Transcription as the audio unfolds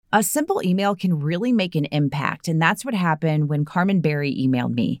A simple email can really make an impact, and that's what happened when Carmen Berry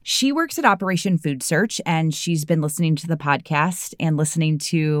emailed me. She works at Operation Food Search, and she's been listening to the podcast and listening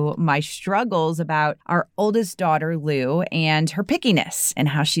to my struggles about our oldest daughter, Lou, and her pickiness and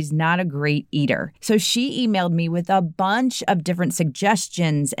how she's not a great eater. So she emailed me with a bunch of different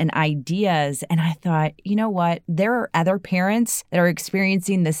suggestions and ideas, and I thought, you know what? There are other parents that are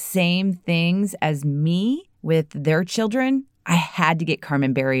experiencing the same things as me with their children. I had to get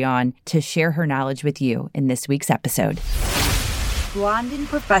Carmen Berry on to share her knowledge with you in this week's episode. Blondin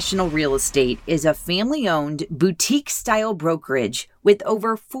Professional Real Estate is a family-owned, boutique-style brokerage with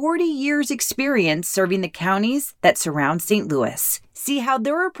over 40 years' experience serving the counties that surround St. Louis. See how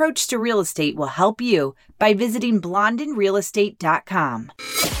their approach to real estate will help you by visiting blondinrealestate.com.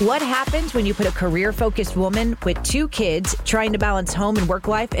 What happens when you put a career-focused woman with 2 kids trying to balance home and work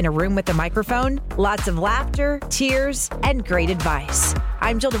life in a room with a microphone? Lots of laughter, tears, and great advice.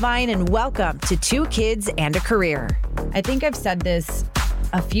 I'm Jill Devine, and welcome to 2 Kids and a Career. I think I've said this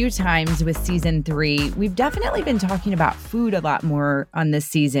a few times with season 3. We've definitely been talking about food a lot more on this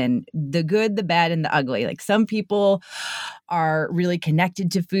season. The good, the bad, and the ugly. Like, some people are really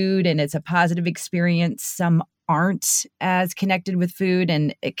connected to food and it's a positive experience. Some aren't as connected with food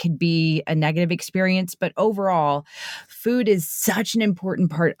and it could be a negative experience. But overall, food is such an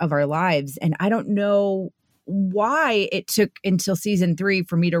important part of our lives. And I don't know why it took until season 3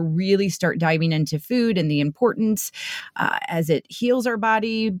 for me to really start diving into food and the importance as it heals our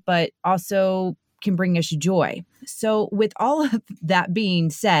body, but also can bring us joy. So with all of that being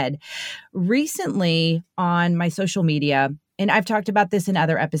said, recently on my social media, and I've talked about this in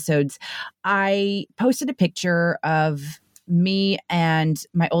other episodes, I posted a picture of me and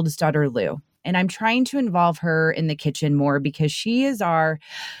my oldest daughter, Lou. And I'm trying to involve her in the kitchen more because she is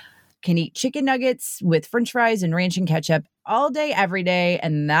can eat chicken nuggets with French fries and ranch and ketchup all day, every day,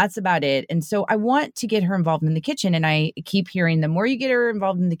 and that's about it. And so I want to get her involved in the kitchen. And I keep hearing the more you get her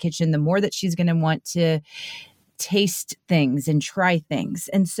involved in the kitchen, the more that she's going to want to taste things and try things.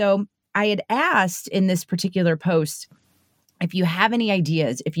 And so I had asked in this particular post, if you have any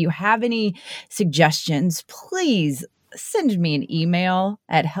ideas, if you have any suggestions, please send me an email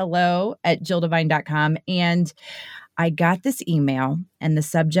at hello@jilldevine.com. And I got this email and the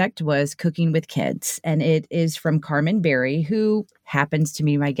subject was cooking with kids. And it is from Carmen Berry, who happens to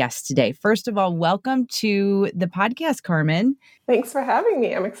be my guest today. First of all, welcome to the podcast, Carmen. Thanks for having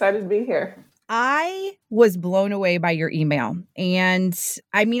me. I'm excited to be here. I was blown away by your email. And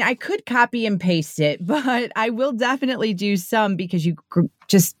I mean, I could copy and paste it, but I will definitely do some because you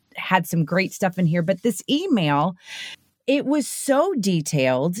just had some great stuff in here. But this email, it was so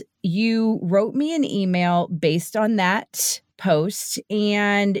detailed. You wrote me an email based on that post,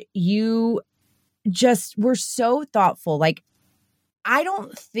 and you just were so thoughtful. Like, I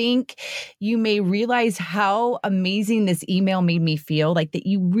don't think you may realize how amazing this email made me feel, like that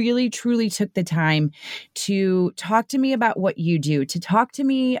you really, truly took the time to talk to me about what you do, to talk to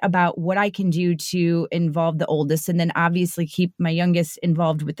me about what I can do to involve the oldest, and then obviously keep my youngest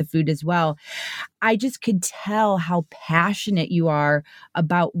involved with the food as well. I just could tell how passionate you are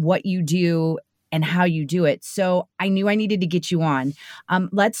about what you do and how you do it. So I knew I needed to get you on.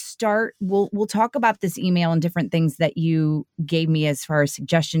 Let's start. We'll talk about this email and different things that you gave me as far as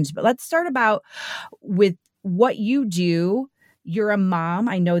suggestions, but let's start with what you do. You're a mom.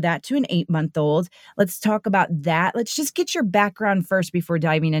 I know that, to an 8-month-old. Let's talk about that. Let's just get your background first before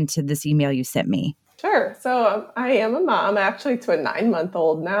diving into this email you sent me. Sure. So I am a mom, actually, to a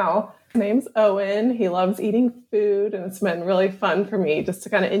 9-month-old now. His name's Owen. He loves eating food, and it's been really fun for me just to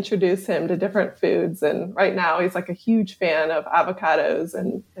kind of introduce him to different foods. And right now he's like a huge fan of avocados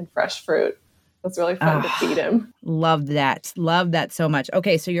and fresh fruit. It's really fun to feed him. Love that. Love that so much.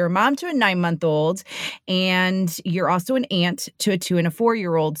 Okay, so you're a mom to a 9-month-old, and you're also an aunt to a 2 and a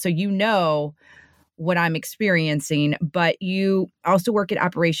 4-year-old. So you know what I'm experiencing, but you also work at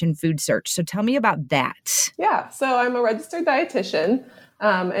Operation Food Search. So tell me about that. Yeah, so I'm a registered dietitian.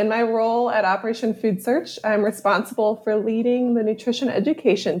 In my role at Operation Food Search, I'm responsible for leading the nutrition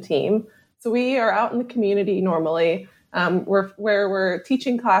education team. So we are out in the community normally, where we're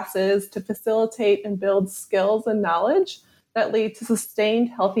teaching classes to facilitate and build skills and knowledge that lead to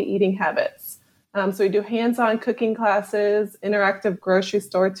sustained healthy eating habits. So we do hands-on cooking classes, interactive grocery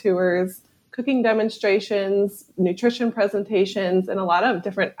store tours, cooking demonstrations, nutrition presentations, and a lot of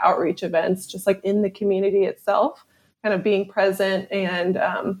different outreach events, just like in the community itself, kind of being present and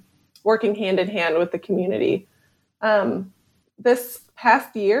working hand in hand with the community. This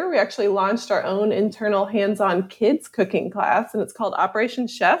past year, we actually launched our own internal hands-on kids cooking class, and it's called Operation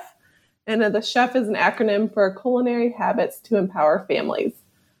Chef. And the CHEF is an acronym for Culinary Habits to Empower Families.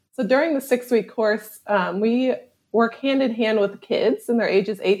 So during the 6-week course, we work hand in hand with kids in their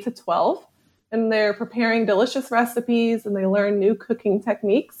ages 8 to 12, and they're preparing delicious recipes and they learn new cooking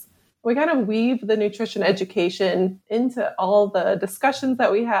techniques. We kind of weave the nutrition education into all the discussions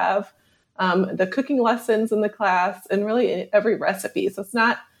that we have, the cooking lessons in the class, and really in every recipe. So it's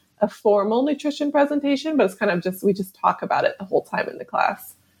not a formal nutrition presentation, but it's kind of we just talk about it the whole time in the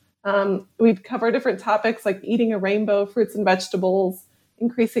class. We cover different topics like eating a rainbow of fruits and vegetables,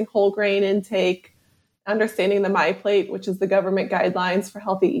 increasing whole grain intake, understanding the MyPlate, which is the government guidelines for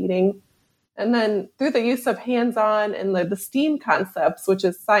healthy eating. And then through the use of hands-on and the STEAM concepts, which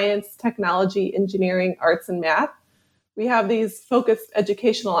is science, technology, engineering, arts, and math, we have these focused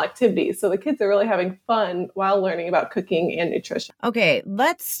educational activities. So the kids are really having fun while learning about cooking and nutrition. Okay,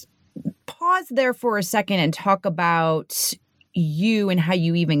 let's pause there for a second and talk about you and how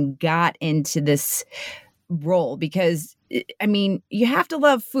you even got into this role, because I mean, you have to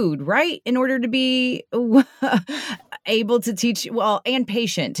love food, right? In order to be able to teach, and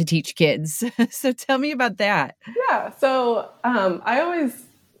patient to teach kids. So tell me about that. Yeah. So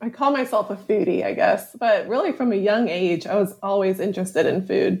I call myself a foodie, I guess, but really from a young age, I was always interested in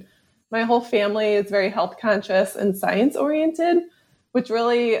food. My whole family is very health conscious and science oriented, which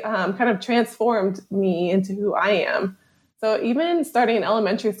really kind of transformed me into who I am. So even starting in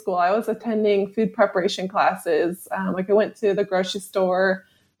elementary school, I was attending food preparation classes. I went to the grocery store,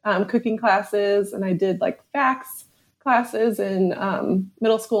 cooking classes, and I did like FACS classes in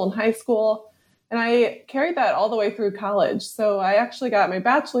middle school and high school. And I carried that all the way through college. So I actually got my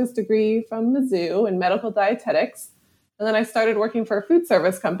bachelor's degree from Mizzou in medical dietetics. And then I started working for a food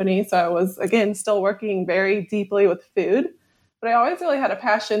service company. So I was, again, still working very deeply with food. But I always really had a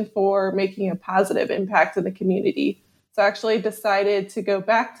passion for making a positive impact in the community. So I actually decided to go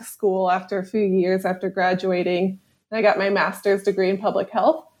back to school after a few years after graduating. And I got my master's degree in public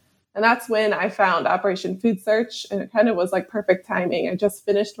health. And that's when I found Operation Food Search. And it kind of was like perfect timing. I just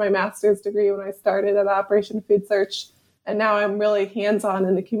finished my master's degree when I started at Operation Food Search. And now I'm really hands-on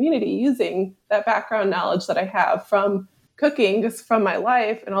in the community using that background knowledge that I have from cooking, just from my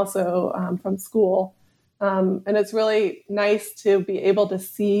life, and also from school. And it's really nice to be able to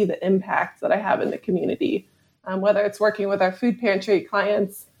see the impact that I have in the community. Whether it's working with our food pantry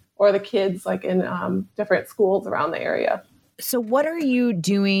clients or the kids like in different schools around the area. So what are you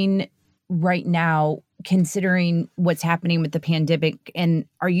doing right now, considering what's happening with the pandemic? And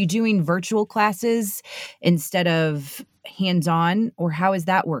are you doing virtual classes instead of hands-on, or how is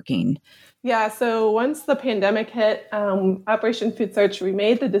that working? Yeah, so once the pandemic hit, Operation Food Search, we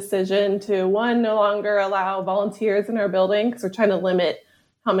made the decision to, one, no longer allow volunteers in our building because we're trying to limit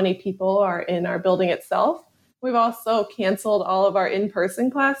how many people are in our building itself. We've also canceled all of our in-person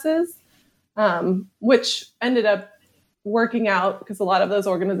classes, which ended up working out because a lot of those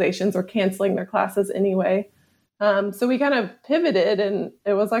organizations were canceling their classes anyway. So we kind of pivoted, and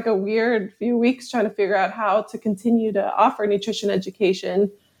it was like a weird few weeks trying to figure out how to continue to offer nutrition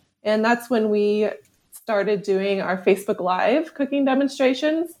education. And that's when we started doing our Facebook Live cooking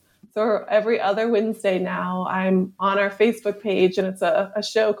demonstrations. So every other Wednesday now, I'm on our Facebook page, and it's a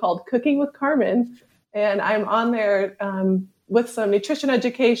show called Cooking with Carmen. And I'm on there with some nutrition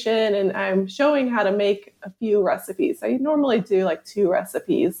education, and I'm showing how to make a few recipes. I normally do like 2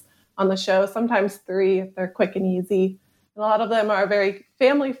 recipes on the show, sometimes 3 if they're quick and easy. And a lot of them are very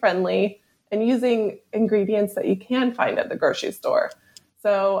family friendly and using ingredients that you can find at the grocery store.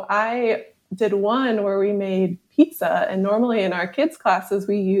 So I did one where we made pizza, and normally in our kids' classes,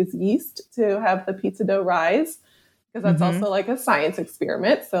 we use yeast to have the pizza dough rise, because that's also like a science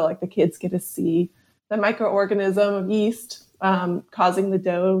experiment. So like the kids get to see the microorganism of yeast causing the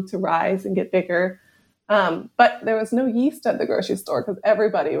dough to rise and get bigger. But there was no yeast at the grocery store because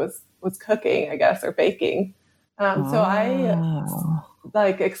everybody was cooking, I guess, or baking. So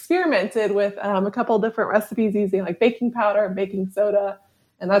I experimented with a couple of different recipes using like baking powder and baking soda.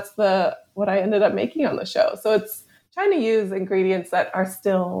 And that's what I ended up making on the show. So it's trying to use ingredients that are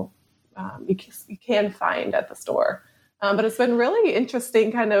still, you can find at the store. But it's been really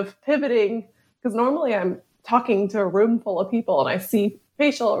interesting kind of pivoting, because normally I'm talking to a room full of people and I see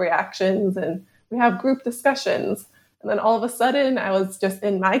facial reactions and we have group discussions. And then all of a sudden I was just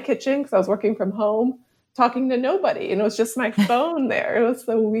in my kitchen because I was working from home, talking to nobody. And it was just my phone there. It was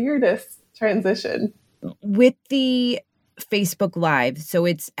the weirdest transition. With the Facebook Live, so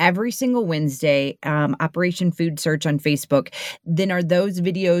it's every single Wednesday, Operation Food Search on Facebook. Then are those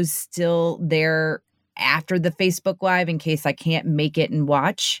videos still there after the Facebook Live in case I can't make it and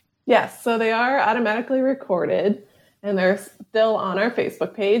watch? Yes, so they are automatically recorded and they're still on our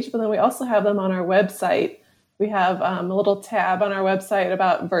Facebook page, but then we also have them on our website, We have a little tab on our website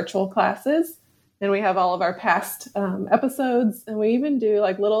about virtual classes, and we have all of our past episodes, and we even do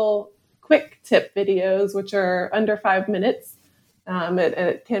like little quick tip videos, which are under 5 minutes.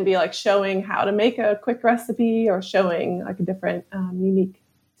 It can be like showing how to make a quick recipe or showing like a different unique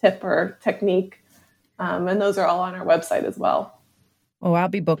tip or technique. And those are all on our website as well. Oh, I'll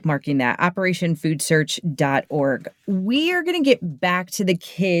be bookmarking that, operationfoodsearch.org. We are going to get back to the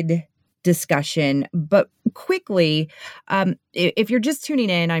kid discussion, but quickly, if you're just tuning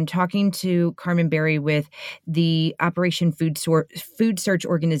in, I'm talking to Carmen Berry with the Operation Food Search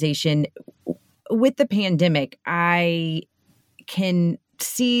organization. With the pandemic, I can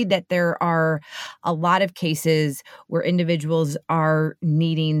see that there are a lot of cases where individuals are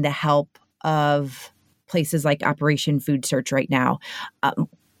needing the help of places like Operation Food Search right now.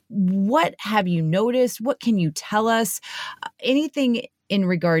 What have you noticed? What can you tell us? Anything in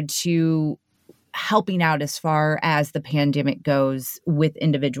regard to helping out as far as the pandemic goes with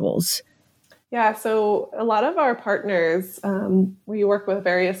individuals? Yeah, so a lot of our partners, we work with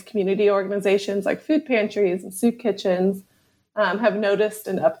various community organizations like food pantries and soup kitchens, have noticed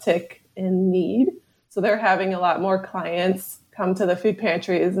an uptick in need. So they're having a lot more clients come to the food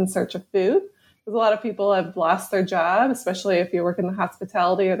pantries in search of food. Because a lot of people have lost their job, especially if you work in the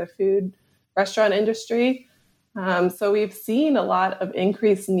hospitality or the food restaurant industry. So we've seen a lot of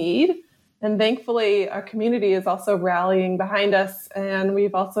increased need. And thankfully, our community is also rallying behind us. And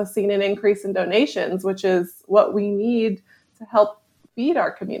we've also seen an increase in donations, which is what we need to help feed our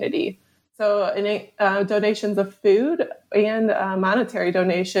community. So donations of food and monetary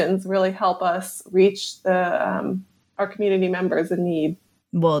donations really help us reach our community members in need.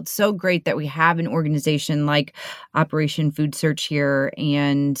 Well, it's so great that we have an organization like Operation Food Search here.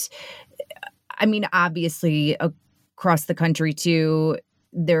 And I mean, obviously, across the country, too,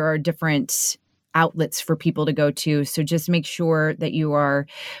 there are different outlets for people to go to. So just make sure that you are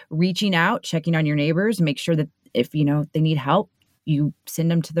reaching out, checking on your neighbors, make sure that if, they need help, you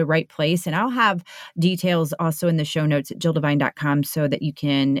send them to the right place. And I'll have details also in the show notes at JillDevine.com so that you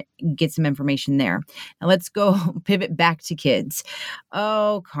can get some information there. Now let's go pivot back to kids.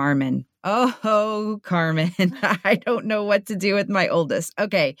 Oh, Carmen. Oh, Carmen. I don't know what to do with my oldest.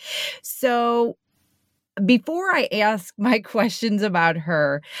 Okay. So before I ask my questions about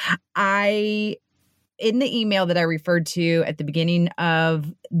her, in the email that I referred to at the beginning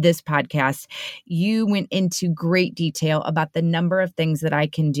of this podcast, you went into great detail about the number of things that I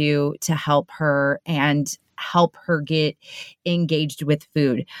can do to help her and help her get engaged with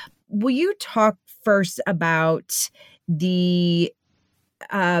food. Will you talk first about the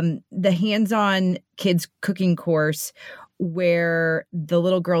hands-on kids cooking course where the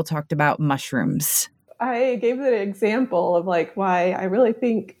little girl talked about mushrooms? I gave an example of like why I really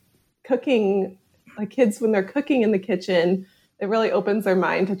think cooking, like kids when they're cooking in the kitchen, it really opens their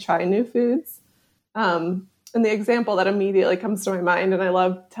mind to try new foods. And the example that immediately comes to my mind, and I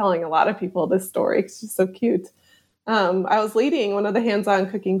love telling a lot of people this story, it's just so cute. I was leading one of the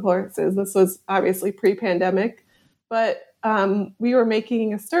hands-on cooking courses. This was obviously pre-pandemic, but we were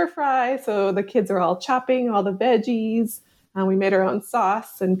making a stir fry. So the kids are all chopping all the veggies. We made our own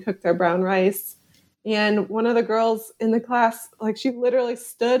sauce and cooked our brown rice. And one of the girls in the class, like she literally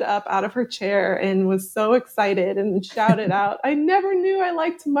stood up out of her chair and was so excited and shouted out, "I never knew I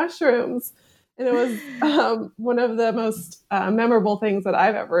liked mushrooms." And it was one of the most memorable things that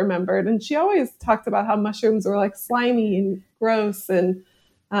I've ever remembered. And she always talked about how mushrooms were like slimy and gross. And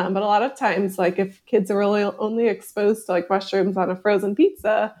but a lot of times, like if kids are really only exposed to like mushrooms on a frozen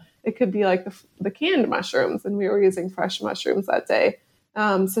pizza, it could be like the canned mushrooms. And we were using fresh mushrooms that day.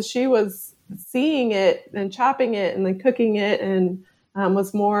 So she was seeing it and chopping it and then cooking it and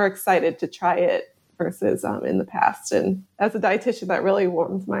was more excited to try it versus in the past. And as a dietitian, that really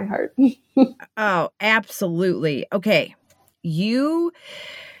warms my heart. Oh, absolutely. Okay. You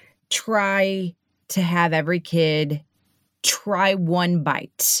try to have every kid try one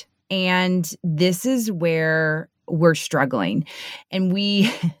bite. And this is where we're struggling. And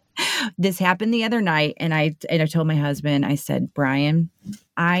this happened the other night, and I told my husband, I said, "Brian,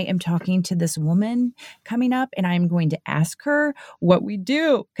 I am talking to this woman coming up, and I'm going to ask her what we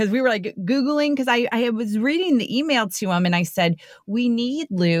do." Because we were like Googling, because I was reading the email to him, and I said, "We need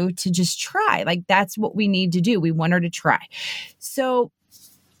Lou to just try. Like, that's what we need to do. We want her to try." So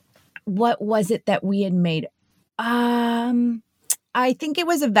what was it that we had made? I think it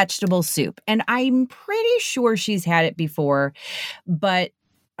was a vegetable soup, and I'm pretty sure she's had it before, but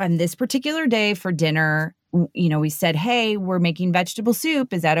on this particular day for dinner, we said, hey, we're making vegetable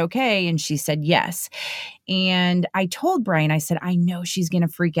soup. Is that okay? And she said, yes. And I told Brian, I said, I know she's going to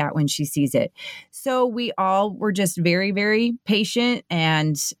freak out when she sees it. So we all were just very, very patient.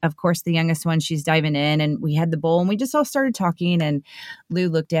 And of course, the youngest one, she's diving in, and we had the bowl and we just all started talking. And Lou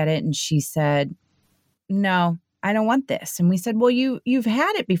looked at it and she said, no, I don't want this. And we said, well, you've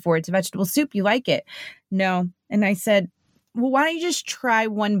had it before. It's a vegetable soup. You like it. No. And I said, well, why don't you just try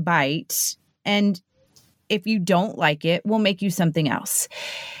one bite? And if you don't like it, we'll make you something else.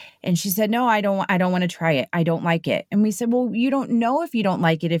 And she said, no, I don't want to try it. I don't like it. And we said, well, you don't know if you don't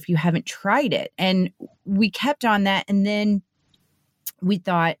like it if you haven't tried it. And we kept on that. And then we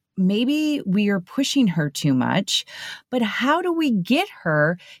thought maybe we are pushing her too much, but how do we get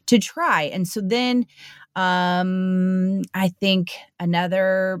her to try? And so then I think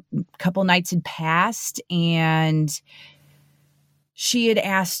another couple nights had passed and she had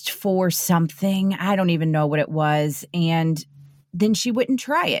asked for something. I don't even know what it was. And then she wouldn't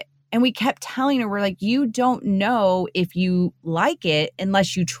try it. And we kept telling her, we're like, you don't know if you like it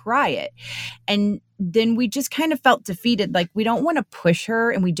unless you try it. And then we just kind of felt defeated. Like, we don't want to push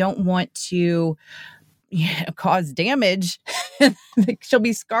her and we don't want to cause damage. Like, she'll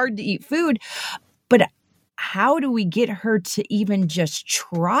be scarred to eat food. But how do we get her to even just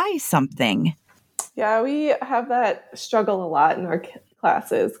try something? Yeah, we have that struggle a lot in our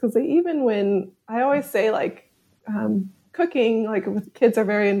classes because even when I always say cooking, like with kids are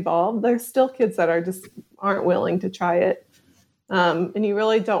very involved, there's still kids that aren't willing to try it. And you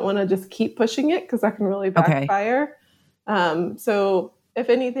really don't want to just keep pushing it because that can really backfire. Okay. So if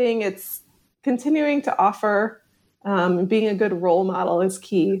anything, it's continuing to offer, being a good role model is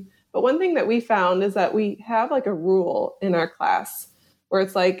key. But one thing that we found is that we have like a rule in our class where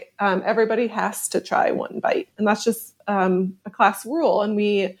it's like everybody has to try one bite. And that's just a class rule. And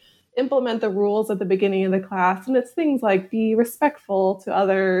we implement the rules at the beginning of the class. And it's things like be respectful to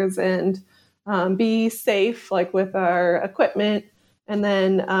others and be safe, like with our equipment. And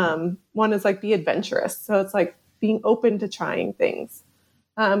then one is like be adventurous. So it's like being open to trying things.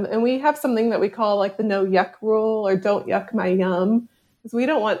 And we have something that we call like the no yuck rule or don't yuck my yum. Because we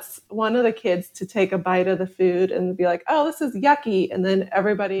don't want one of the kids to take a bite of the food and be like, oh, this is yucky. And then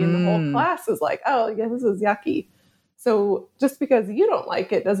everybody in the whole class is like, oh, yeah, this is yucky. So just because you don't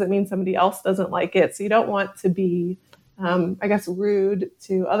like it doesn't mean somebody else doesn't like it. So you don't want to be, rude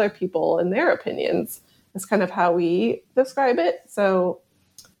to other people and their opinions. That's kind of how we describe it. So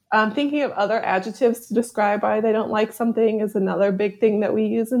thinking of other adjectives to describe why they don't like something is another big thing that we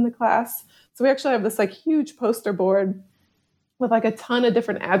use in the class. So we actually have this like huge poster board with like a ton of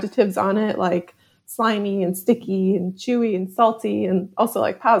different adjectives on it, like slimy and sticky and chewy and salty, and also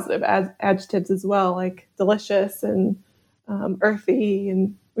like positive adjectives as well, like delicious and earthy.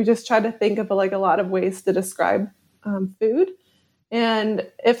 And we just try to think of like a lot of ways to describe food. And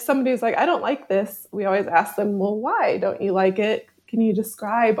if somebody's like, I don't like this, we always ask them, well, why don't you like it? Can you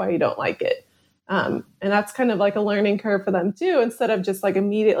describe why you don't like it? And that's kind of like a learning curve for them too. Instead of just like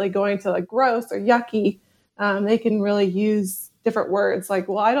immediately going to like gross or yucky, they can really use different words like,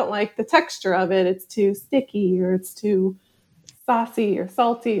 well, I don't like the texture of it. It's too sticky or it's too saucy or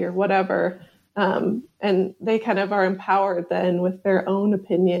salty or whatever. And they kind of are empowered then with their own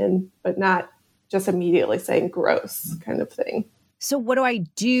opinion, but not just immediately saying gross kind of thing. So what do I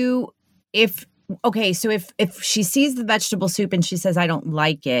do if she sees the vegetable soup and she says, I don't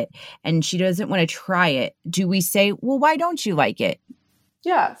like it, and she doesn't want to try it, do we say, well, why don't you like it?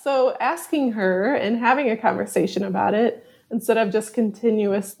 Yeah. So asking her and having a conversation about it, instead of just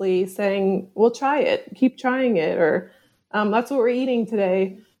continuously saying, we'll try it, keep trying it, or that's what we're eating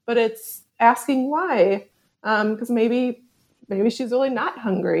today. But it's asking why, because maybe she's really not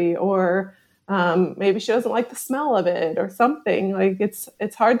hungry, or maybe she doesn't like the smell of it or something. Like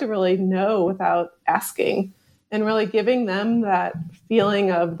it's hard to really know without asking and really giving them that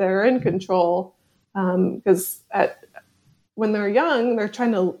feeling of they're in control. Because when they're young, they're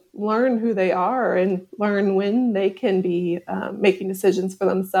trying to learn who they are and learn when they can be making decisions for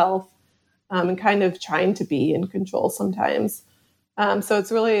themselves and kind of trying to be in control sometimes. So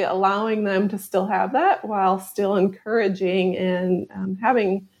it's really allowing them to still have that while still encouraging and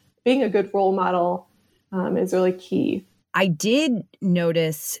being a good role model is really key. I did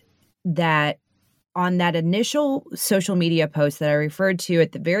notice that on that initial social media post that I referred to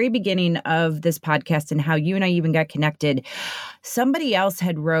at the very beginning of this podcast and how you and I even got connected, somebody else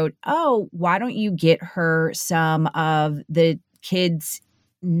had wrote, oh, why don't you get her some of the kids'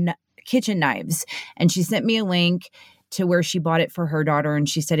 kitchen knives? And she sent me a link to where she bought it for her daughter, and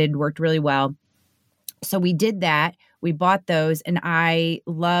she said it worked really well. So we did that. We bought those, and I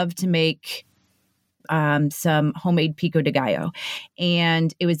love to make some homemade pico de gallo.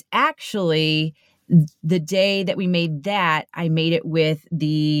 And it was actually the day that we made that, I made it with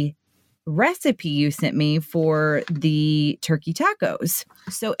the recipe you sent me for the turkey tacos.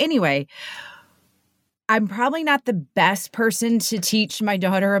 So anyway, I'm probably not the best person to teach my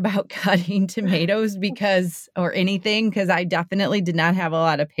daughter about cutting tomatoes or anything, because I definitely did not have a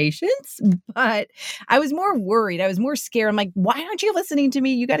lot of patience, but I was more worried. I was more scared. I'm like, why aren't you listening to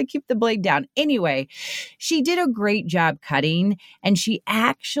me? You got to keep the blade down. Anyway, she did a great job cutting. And she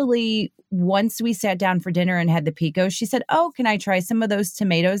actually, once we sat down for dinner and had the pico, she said, oh, can I try some of those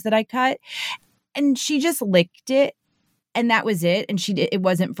tomatoes that I cut? And she just licked it. And that was it. And it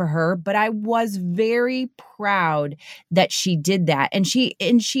wasn't for her, but I was very proud that she did that. And she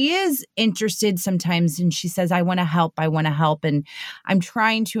is interested sometimes. And she says, I want to help. And I'm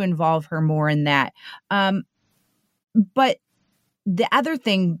trying to involve her more in that. But the other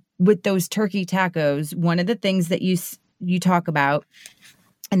thing with those turkey tacos, one of the things that you talk about,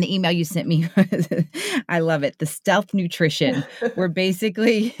 and the email you sent me, I love it. The stealth nutrition, where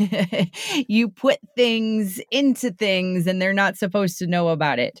basically you put things into things and they're not supposed to know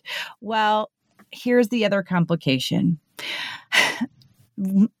about it. Well, here's the other complication.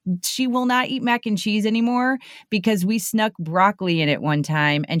 She will not eat mac and cheese anymore because we snuck broccoli in it one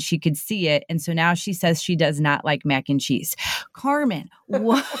time and she could see it. And so now she says she does not like mac and cheese. Carmen,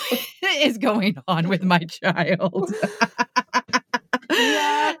 what is going on with my child?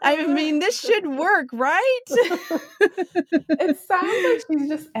 Yeah. I mean, this should work, right? It sounds like she's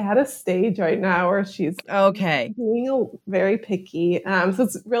just at a stage right now where she's being very picky. So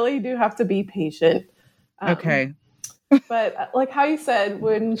it's really, you do have to be patient. Okay. But like how you said,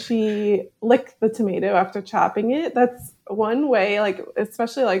 when she licked the tomato after chopping it, that's one way, like,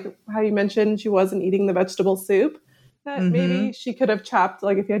 especially like how you mentioned she wasn't eating the vegetable soup, that maybe she could have chopped,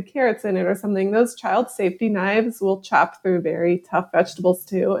 like if you had carrots in it or something. Those child safety knives will chop through very tough vegetables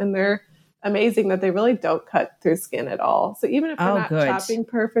too. And they're amazing that they really don't cut through skin at all. So even if they're not chopping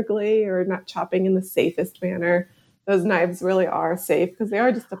perfectly or not chopping in the safest manner, those knives really are safe because they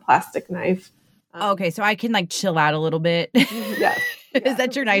are just a plastic knife. Okay, so I can like chill out a little bit. Yes. Is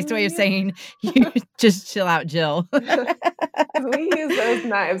that your nice way of saying you just chill out, Jill? We use those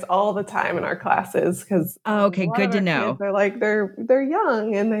knives all the time in our classes because okay, good to know. They're like they're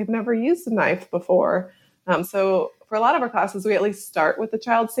young and they've never used a knife before. So for a lot of our classes, we at least start with the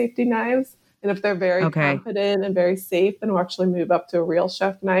child safety knives, and if they're very confident and very safe, then we'll actually move up to a real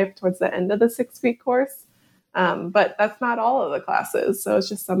chef knife towards the end of the 6-week course. But that's not all of the classes, so it's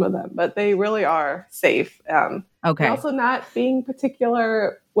just some of them. But they really are safe. And also not being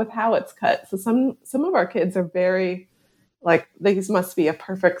particular with how it's cut. So some of our kids are very like, these must be a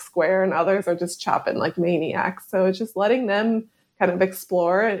perfect square, and others are just chopping like maniacs. So it's just letting them kind of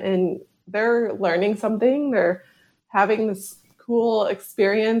explore, and they're learning something. They're having this cool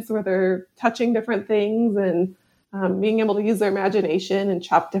experience where they're touching different things and being able to use their imagination and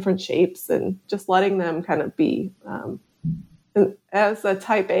chop different shapes, and just letting them kind of be, as a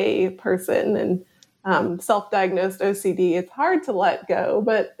type A person and self-diagnosed OCD, it's hard to let go,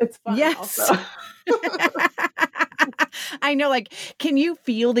 but it's fun also. I know, like, can you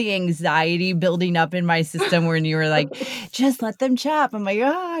feel the anxiety building up in my system when you were like, just let them chop? I'm like,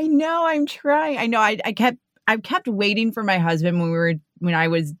 oh, I know, I'm trying. I know, I kept waiting for my husband when I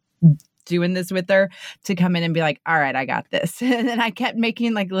was doing this with her to come in and be like, all right, I got this. And then I kept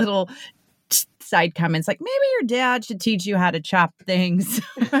making like little side comments like, maybe your dad should teach you how to chop things.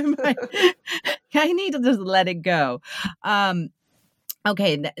 I'm like, I need to just let it go.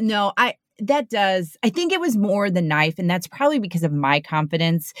 Okay. No, I think it was more the knife, and that's probably because of my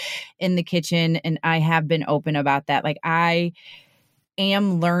confidence in the kitchen. And I have been open about that. Like, I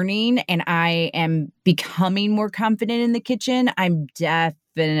am learning and I am becoming more confident in the kitchen. I'm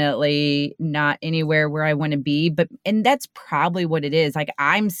definitely not anywhere where I want to be, and that's probably what it is. Like,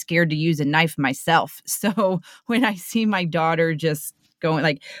 I'm scared to use a knife myself. So when I see my daughter just going,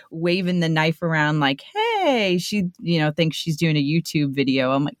 like, waving the knife around like, hey, she, thinks she's doing a YouTube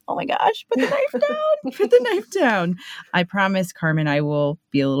video, I'm like, oh my gosh, put the knife down, put the knife down. I promise, Carmen, I will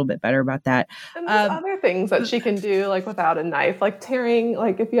be a little bit better about that. And there's other things that she can do, like without a knife, like tearing,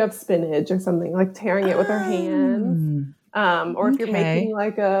 like if you have spinach or something, like tearing it with her hands. Or if you're making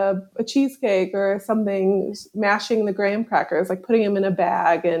like a cheesecake or something, mashing the graham crackers, like putting them in a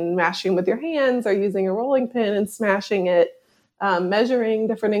bag and mashing them with your hands, or using a rolling pin and smashing it. Measuring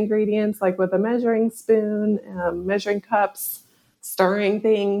different ingredients, like with a measuring spoon, measuring cups, stirring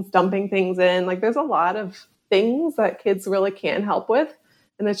things, dumping things in. Like, there's a lot of things that kids really can help with.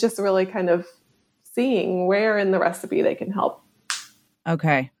 And it's just really kind of seeing where in the recipe they can help.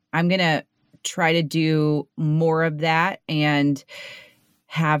 Okay. I'm going to try to do more of that and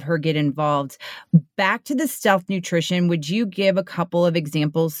have her get involved. Back to the stealth nutrition, would you give a couple of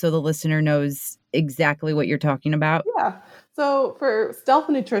examples so the listener knows exactly what you're talking about? Yeah. So for stealth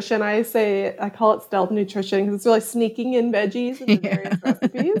nutrition, I call it stealth nutrition because it's really sneaking in veggies into various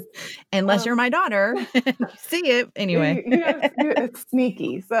recipes. Unless you're my daughter, you see it anyway. It's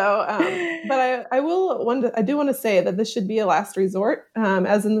sneaky. So, but I do want to say that this should be a last resort,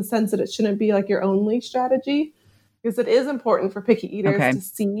 as in the sense that it shouldn't be like your only strategy, because it is important for picky eaters to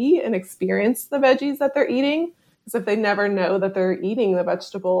see and experience the veggies that they're eating. Because if they never know that they're eating the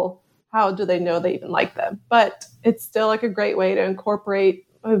vegetable, how do they know they even like them? But it's still like a great way to incorporate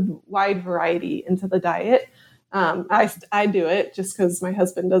a wide variety into the diet. I do it just because my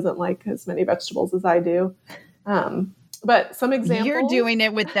husband doesn't like as many vegetables as I do. But some examples. You're doing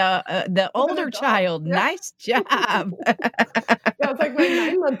it with the older child. Yeah. Nice job. Yeah, it's like my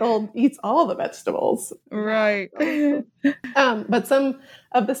 9-month-old eats all the vegetables. Right. But some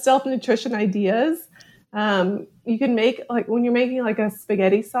of the stealth nutrition ideas, you can make, like when you're making like a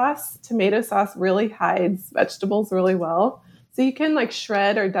spaghetti sauce, tomato sauce really hides vegetables really well. So you can like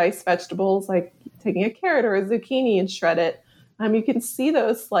shred or dice vegetables, like taking a carrot or a zucchini and shred it. You can see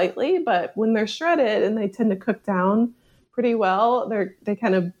those slightly, but when they're shredded and they tend to cook down pretty well, they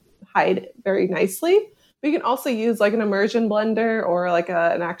kind of hide very nicely. But you can also use like an immersion blender or like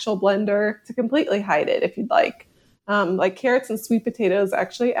an actual blender to completely hide it if you'd like. Like carrots and sweet potatoes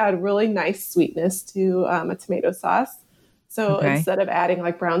actually add really nice sweetness to a tomato sauce. So instead of adding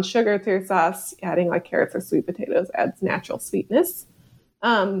like brown sugar to your sauce, adding like carrots or sweet potatoes adds natural sweetness.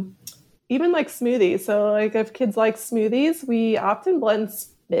 Even like smoothies. So like if kids like smoothies, we often blend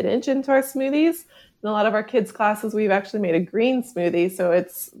spinach into our smoothies. In a lot of our kids' classes, we've actually made a green smoothie. So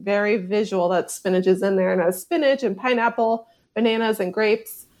it's very visual that spinach is in there, and has spinach and pineapple, bananas and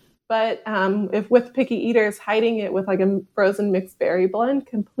grapes. But if with picky eaters, hiding it with like a frozen mixed berry blend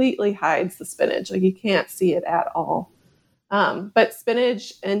completely hides the spinach. Like you can't see it at all. But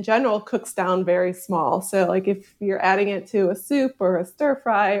spinach in general cooks down very small. So like if you're adding it to a soup or a stir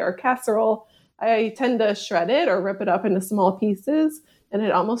fry or casserole, I tend to shred it or rip it up into small pieces, and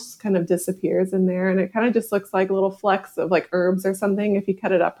it almost kind of disappears in there. And it kind of just looks like little flecks of like herbs or something if you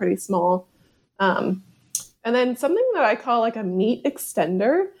cut it up pretty small. And then something that I call like a meat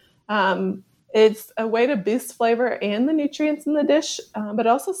extender. It's a way to boost flavor and the nutrients in the dish, but it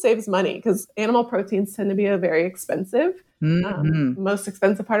also saves money because animal proteins tend to be very expensive. Most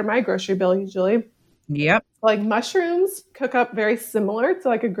expensive part of my grocery bill usually. Yep. Like mushrooms cook up very similar to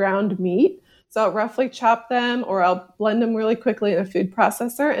like a ground meat. So I'll roughly chop them or I'll blend them really quickly in a food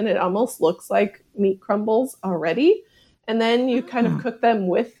processor, and it almost looks like meat crumbles already. And then you kind of cook them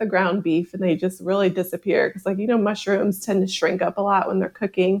with the ground beef and they just really disappear because like, mushrooms tend to shrink up a lot when they're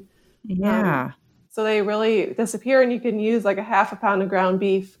cooking. Yeah. So they really disappear, and you can use like a half a pound of ground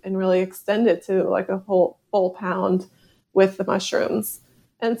beef and really extend it to like a whole full pound with the mushrooms.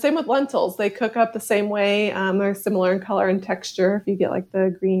 And same with lentils. They cook up the same way. They're similar in color and texture if you get like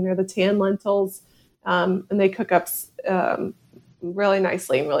the green or the tan lentils. And they cook up really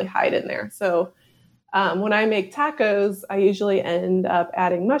nicely and really hide in there. So when I make tacos, I usually end up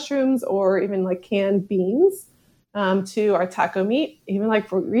adding mushrooms or even like canned beans to our taco meat. Even like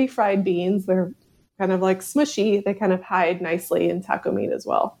for refried beans, they're kind of like smushy. They kind of hide nicely in taco meat as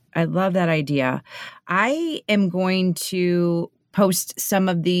well. I love that idea. I am going to post some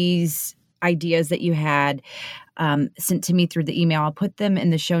of these ideas that you had sent to me through the email. I'll put them in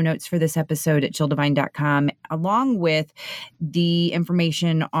the show notes for this episode at JillDevine.com, along with the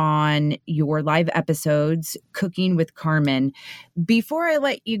information on your live episodes, Cooking with Carmen. Before I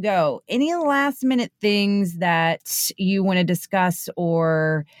let you go, any last minute things that you want to discuss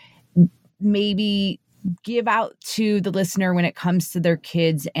or maybe give out to the listener when it comes to their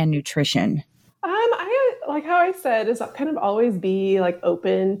kids and nutrition? I like how I said is kind of always be like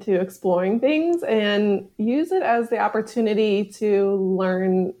open to exploring things and use it as the opportunity to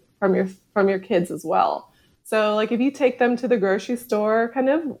learn from your kids as well. So like if you take them to the grocery store, kind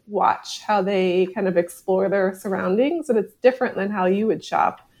of watch how they kind of explore their surroundings, and it's different than how you would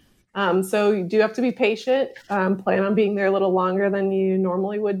shop. So you do have to be patient, plan on being there a little longer than you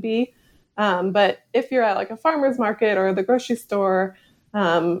normally would be. But if you're at like a farmer's market or the grocery store,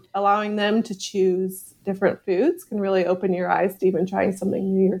 allowing them to choose different foods can really open your eyes to even trying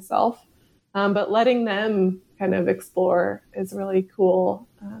something new yourself. But letting them kind of explore is really cool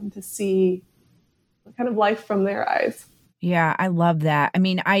to see kind of life from their eyes. Yeah, I love that. I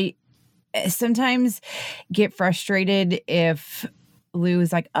mean, I sometimes get frustrated if Lou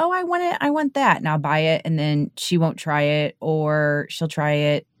is like, oh, I want that, and I'll buy it, and then she won't try it, or she'll try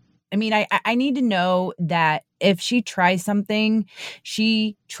it I mean, I need to know that if she tries something,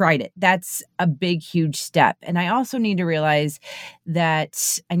 she tried it. That's a big, huge step. And I also need to realize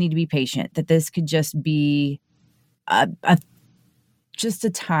that I need to be patient, that this could just be just a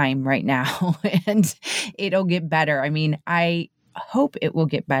time right now and it'll get better. I mean, I hope it will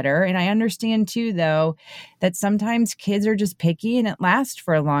get better. And I understand too, though, that sometimes kids are just picky and it lasts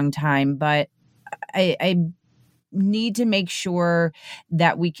for a long time. But I need to make sure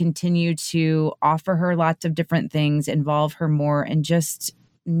that we continue to offer her lots of different things, involve her more, and just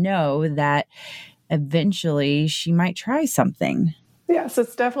know that eventually she might try something. Yes,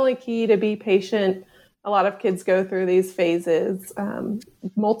 it's definitely key to be patient. A lot of kids go through these phases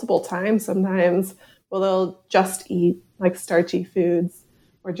multiple times sometimes. Well, they'll just eat like starchy foods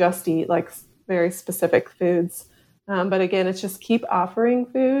or just eat like very specific foods. But again, it's just keep offering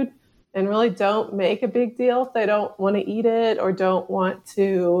food and really don't make a big deal if they don't want to eat it or don't want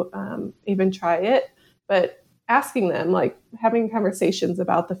to even try it. But asking them, like having conversations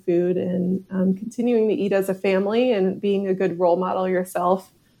about the food and continuing to eat as a family and being a good role model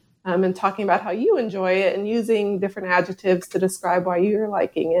yourself. And talking about how you enjoy it and using different adjectives to describe why you're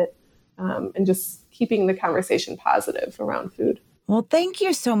liking it, and just keeping the conversation positive around food. Well, thank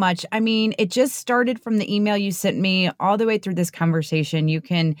you so much. I mean, it just started from the email you sent me all the way through this conversation. You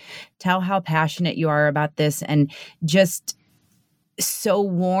can tell how passionate you are about this and just so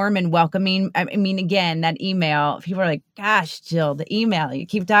warm and welcoming. I mean, again, that email, people are like, gosh, Jill, the email, you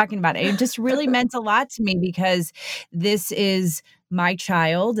keep talking about it. It just really meant a lot to me because this is my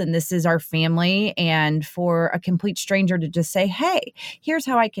child and this is our family. And for a complete stranger to just say, hey, here's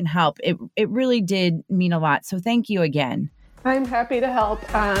how I can help. It really did mean a lot. So thank you again. I'm happy to help.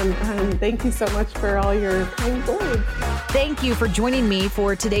 Thank you so much for all your kind words. Thank you for joining me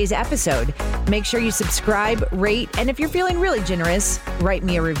for today's episode. Make sure you subscribe, rate, and if you're feeling really generous, write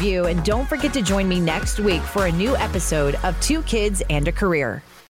me a review. And don't forget to join me next week for a new episode of Two Kids and a Career.